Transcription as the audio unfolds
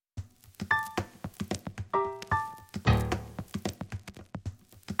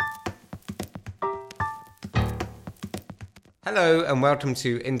Hello and welcome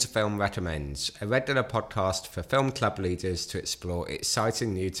to Interfilm Recommends, a regular podcast for film club leaders to explore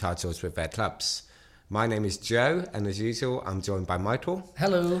exciting new titles with their clubs. My name is Joe, and as usual, I'm joined by Michael.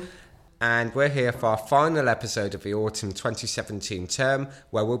 Hello. And we're here for our final episode of the autumn 2017 term,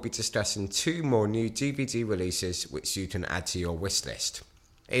 where we'll be discussing two more new DVD releases which you can add to your wish list.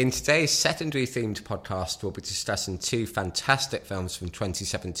 In today's secondary themed podcast, we'll be discussing two fantastic films from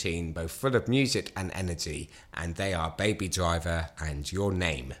 2017, both full of music and energy, and they are Baby Driver and Your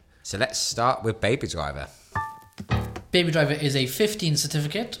Name. So let's start with Baby Driver. Baby Driver is a 15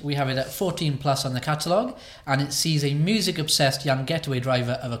 certificate. We have it at 14 plus on the catalogue, and it sees a music-obsessed young getaway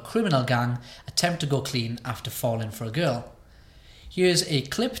driver of a criminal gang attempt to go clean after falling for a girl. Here's a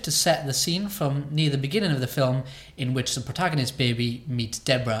clip to set the scene from near the beginning of the film, in which the protagonist Baby meets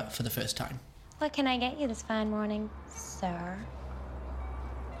Deborah for the first time. What can I get you this fine morning, sir?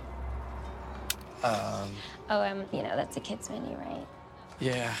 That's a kid's menu, right?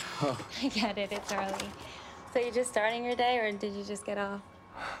 Yeah. Oh. I get it, it's early. So you're just starting your day, or did you just get off?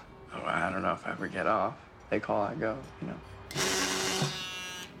 Oh, I don't know if I ever get off. They call, I go,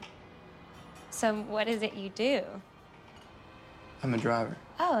 So what is it you do? I'm a driver.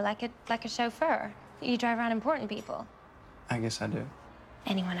 Oh, like a chauffeur. You drive around important people. I guess I do.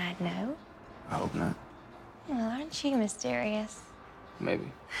 Anyone I'd know? I hope not. Well, aren't you mysterious?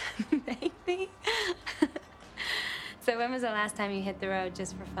 Maybe. Maybe. So when was the last time you hit the road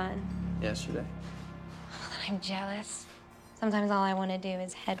just for fun? Yesterday. I'm jealous. Sometimes all I want to do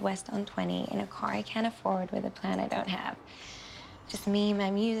is head west on 20 in a car I can't afford with a plan I don't have. Just me, my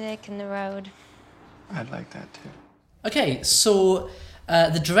music, and the road. I'd like that too. Okay, so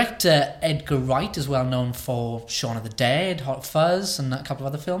the director Edgar Wright is well known for Shaun of the Dead, Hot Fuzz, and a couple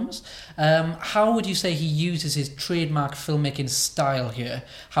of other films. How would you say he uses his trademark filmmaking style here?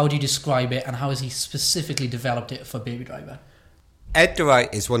 How would you describe it, and how has he specifically developed it for Baby Driver? Edgar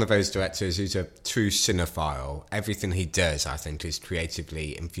Wright is one of those directors who's a true cinephile. Everything he does, I think, is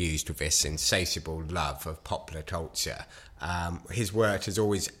creatively infused with this insatiable love of popular culture. His work is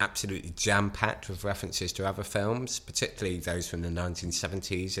always absolutely jam-packed with references to other films, particularly those from the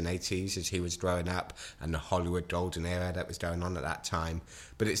 1970s and 80s as he was growing up, and the Hollywood golden era that was going on at that time.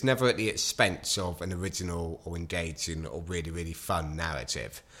 But it's never at the expense of an original or engaging or really, really fun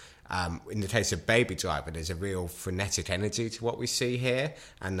narrative. In the case of Baby Driver, there's a real frenetic energy to what we see here,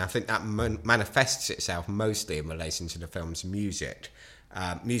 and I think that manifests itself mostly in relation to the film's music.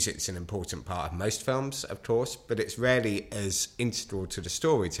 Music's an important part of most films, of course, but it's rarely as integral to the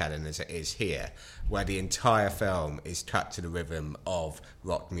storytelling as it is here, where the entire film is cut to the rhythm of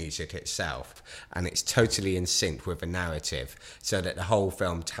rock music itself, and it's totally in sync with the narrative, so that the whole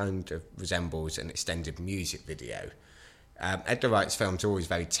film kind of resembles an extended music video. Edgar Wright's films are always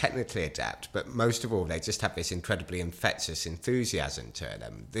very technically adept, but most of all, they just have this incredibly infectious enthusiasm to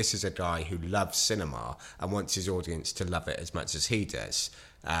them. This is a guy who loves cinema and wants his audience to love it as much as he does.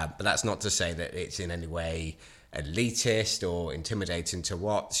 But that's not to say that it's in any way elitist or intimidating to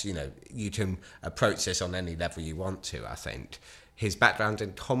watch. You can approach this on any level you want to, I think. His background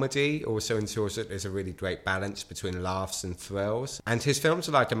in comedy also ensures that there's a really great balance between laughs and thrills. And his films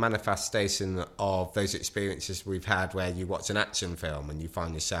are like a manifestation of those experiences we've had where you watch an action film and you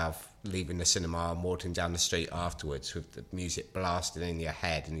find yourself leaving the cinema and walking down the street afterwards with the music blasting in your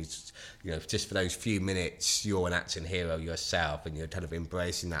head, and just for those few minutes you're an action hero yourself and you're kind of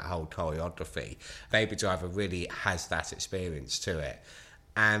embracing that whole choreography. Baby Driver really has that experience to it.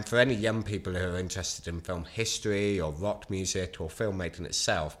 And for any young people who are interested in film history or rock music or filmmaking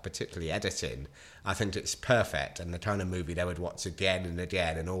itself, particularly editing, I think it's perfect and the kind of movie they would watch again and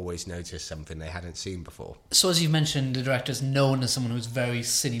again and always notice something they hadn't seen before. So as you mentioned, the director's known as someone who's very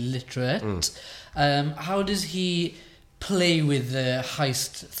cine literate. How does he play with the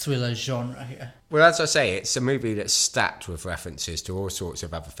heist thriller genre here? Well, as I say, it's a movie that's stacked with references to all sorts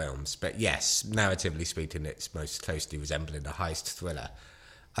of other films, but yes, narratively speaking, it's most closely resembling a heist thriller.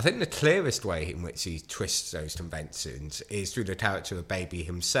 I think the clearest way in which he twists those conventions is through the character of Baby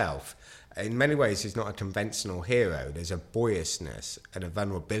himself. In many ways, he's not a conventional hero. There's a boyishness and a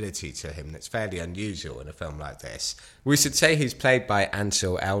vulnerability to him that's fairly unusual in a film like this. We should say he's played by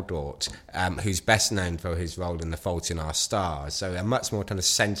Ansel Elgort, who's best known for his role in The Fault in Our Stars, so a much more kind of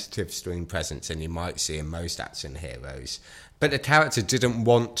sensitive screen presence than you might see in most action heroes. But the character didn't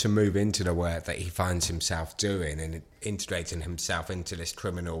want to move into the work that he finds himself doing and integrating himself into this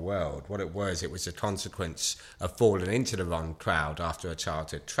criminal world. What it was a consequence of falling into the wrong crowd after a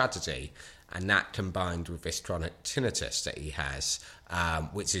childhood tragedy. and that combined with this chronic tinnitus that he has,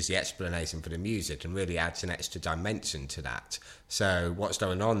 which is the explanation for the music and really adds an extra dimension to that. So what's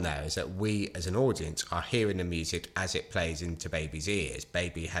going on there is that we as an audience are hearing the music as it plays into Baby's ears.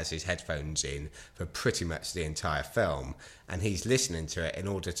 Baby has his headphones in for pretty much the entire film, and he's listening to it in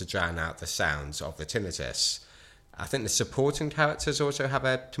order to drown out the sounds of the tinnitus. I think the supporting characters also have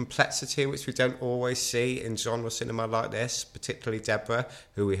a complexity which we don't always see in genre cinema like this, particularly Deborah,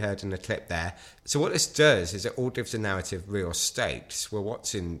 who we heard in the clip there. So what this does is it all gives the narrative real stakes. We're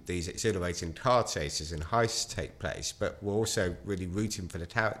watching these exhilarating car chases and heists take place, but we're also really rooting for the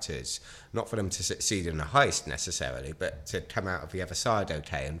characters, not for them to succeed in a heist necessarily, but to come out of the other side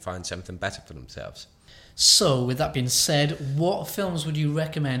okay and find something better for themselves. So, with that being said, what films would you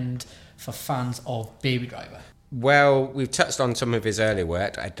recommend for fans of Baby Driver? Well, we've touched on some of his earlier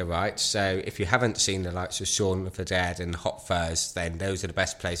work, Edgar Wright, so if you haven't seen the likes of Shaun of the Dead and Hot Fuzz, then those are the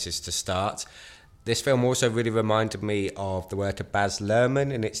best places to start. This film also really reminded me of the work of Baz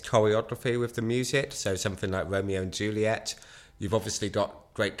Luhrmann in its choreography with the music, so something like Romeo and Juliet. You've obviously got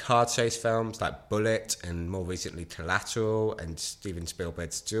great car chase films like Bullet and more recently Collateral and Steven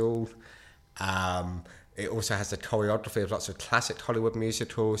Spielberg's Duel. It also has the choreography of lots of classic Hollywood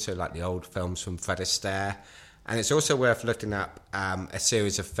musicals, so like the old films from Fred Astaire. And it's also worth looking up a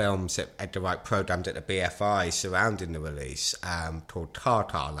series of films that Edgar Wright programmed at the BFI surrounding the release, called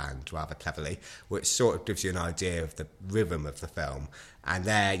Tar Land, rather cleverly, which sort of gives you an idea of the rhythm of the film. And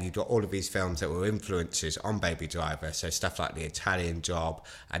there you've got all of these films that were influences on Baby Driver, so stuff like The Italian Job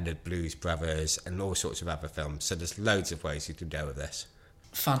and The Blues Brothers and all sorts of other films. So there's loads of ways you can go with this.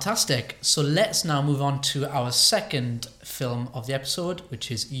 Fantastic. So let's now move on to our second film of the episode, which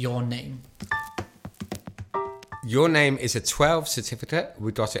is Your Name. Your Name is a 12 certificate.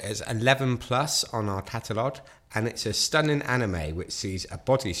 We got it as 11 plus on our catalogue, and it's a stunning anime which sees a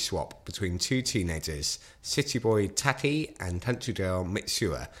body swap between two teenagers, city boy Taki and country girl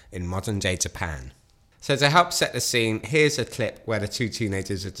Mitsuha, in modern day Japan. So to help set the scene, here's a clip where the two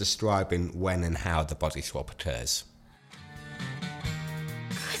teenagers are describing when and how the body swap occurs.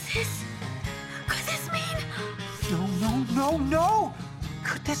 Could this mean? No.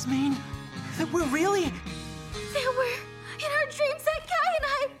 Could this mean that we're really... That we're in our dreams, that guy and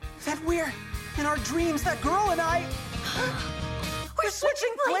I... That we're in our dreams, that girl and I... We're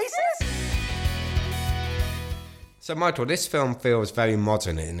switching places? So Michael, this film feels very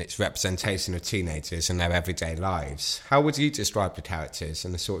modern in its representation of teenagers and their everyday lives. How would you describe the characters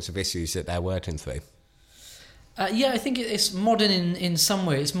and the sorts of issues that they're working through? I think it's modern in some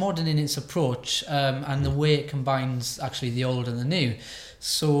way. It's modern in its approach and the way it combines actually the old and the new.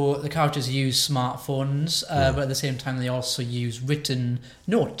 So the characters use smartphones, but at the same time they also use written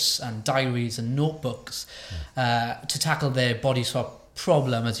notes and diaries and notebooks to tackle their body swap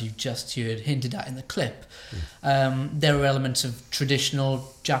problem, as you just heard hinted at in the clip. There are elements of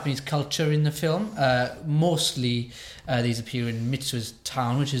traditional Japanese culture in the film. Mostly these appear in Mitsuha's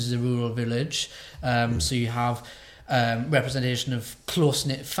town, which is a rural village. So you have representation of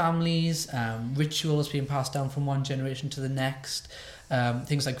close-knit families, rituals being passed down from one generation to the next.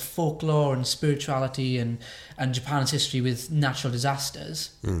 Things like folklore and spirituality and Japan's history with natural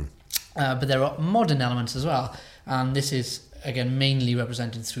disasters. But there are modern elements as well. And this is, again, mainly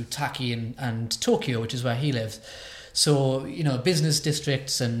represented through Taki and Tokyo, which is where he lives. So, business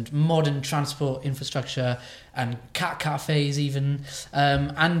districts and modern transport infrastructure and cat cafes even,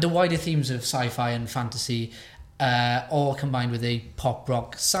 and the wider themes of sci-fi and fantasy, all combined with a pop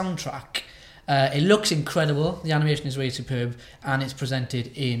rock soundtrack. It looks incredible, the animation is really superb, and it's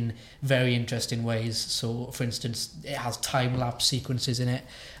presented in very interesting ways. So, for instance, it has time-lapse sequences in it.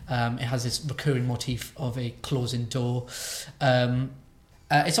 It has this recurring motif of a closing door.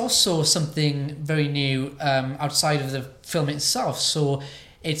 It's also something very new outside of the film itself. So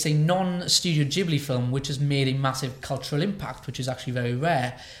it's a non-Studio Ghibli film which has made a massive cultural impact, which is actually very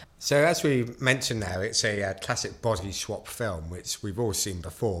rare. So as we mentioned there, it's a classic body swap film, which we've all seen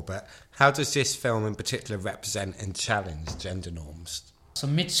before, but how does this film in particular represent and challenge gender norms? So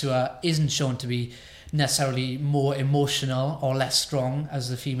Mitsuha isn't shown to be necessarily more emotional or less strong as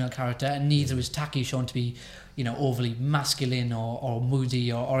the female character, and neither is Taki shown to be, overly masculine or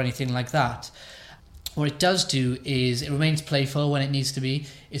moody or anything like that. What it does do is it remains playful when it needs to be.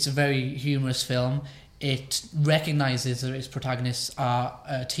 It's a very humorous film. It recognises that its protagonists are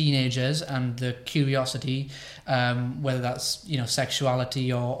teenagers and the curiosity, whether that's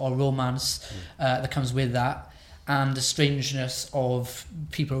sexuality or romance that comes with that. and the strangeness of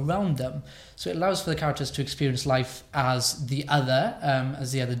people around them. So it allows for the characters to experience life as the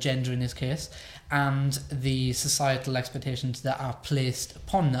other gender in this case, and the societal expectations that are placed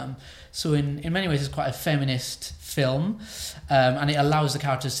upon them. So in many ways it's quite a feminist film, and it allows the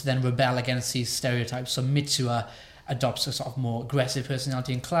characters to then rebel against these stereotypes. So Mitsuha adopts a sort of more aggressive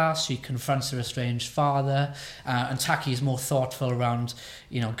personality in class. She confronts her estranged father, and Taki is more thoughtful around,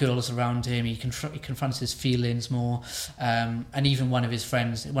 girls around him. He confronts his feelings more, and even one of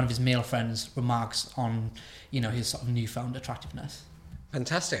his male friends, remarks on, his sort of newfound attractiveness.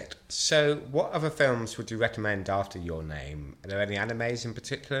 Fantastic. So what other films would you recommend after Your Name? Are there any animes in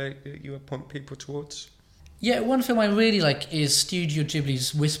particular that you would point people towards? Yeah, one film I really like is Studio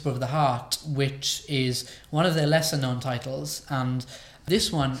Ghibli's Whisper of the Heart, which is one of their lesser-known titles, and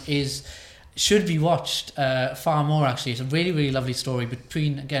this one should be watched far more, actually. It's a really, really lovely story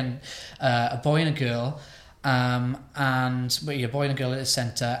between, again, a boy and a girl, a boy and a girl at the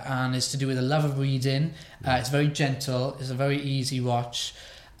centre, and it's to do with the love of reading. It's very gentle, it's a very easy watch.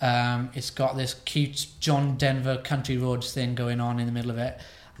 It's got this cute John Denver Country Roads thing going on in the middle of it.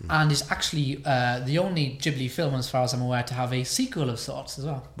 And it's actually the only Ghibli film, as far as I'm aware, to have a sequel of sorts as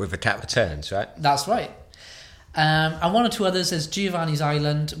well. With The Cat Returns, right? That's right. And one or two others. There's Giovanni's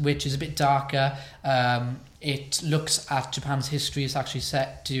Island, which is a bit darker. It looks at Japan's history. It's actually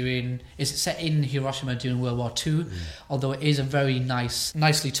set in Hiroshima during World War II, although it is a very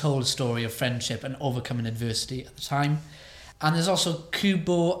nicely told story of friendship and overcoming adversity at the time. And there's also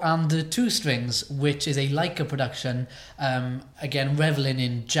Kubo and the Two Strings, which is a Laika production, again, reveling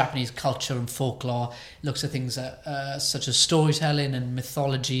in Japanese culture and folklore. It looks at things such as storytelling and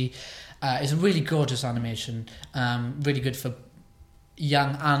mythology. It's a really gorgeous animation, really good for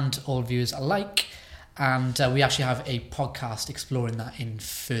young and old viewers alike. And we actually have a podcast exploring that in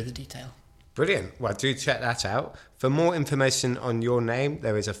further detail. Brilliant. Well, do check that out. For more information on Your Name,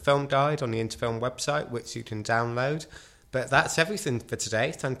 there is a film guide on the Interfilm website, which you can download. But that's everything for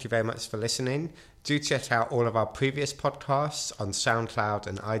today. Thank you very much for listening. Do check out all of our previous podcasts on SoundCloud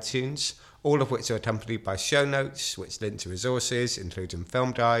and iTunes, all of which are accompanied by show notes, which link to resources, including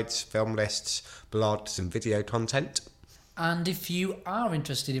film guides, film lists, blogs, and video content. And if you are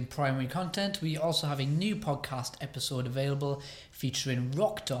interested in primary content, we also have a new podcast episode available featuring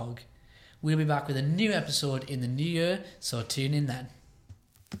Rock Dog. We'll be back with a new episode in the new year, so tune in then.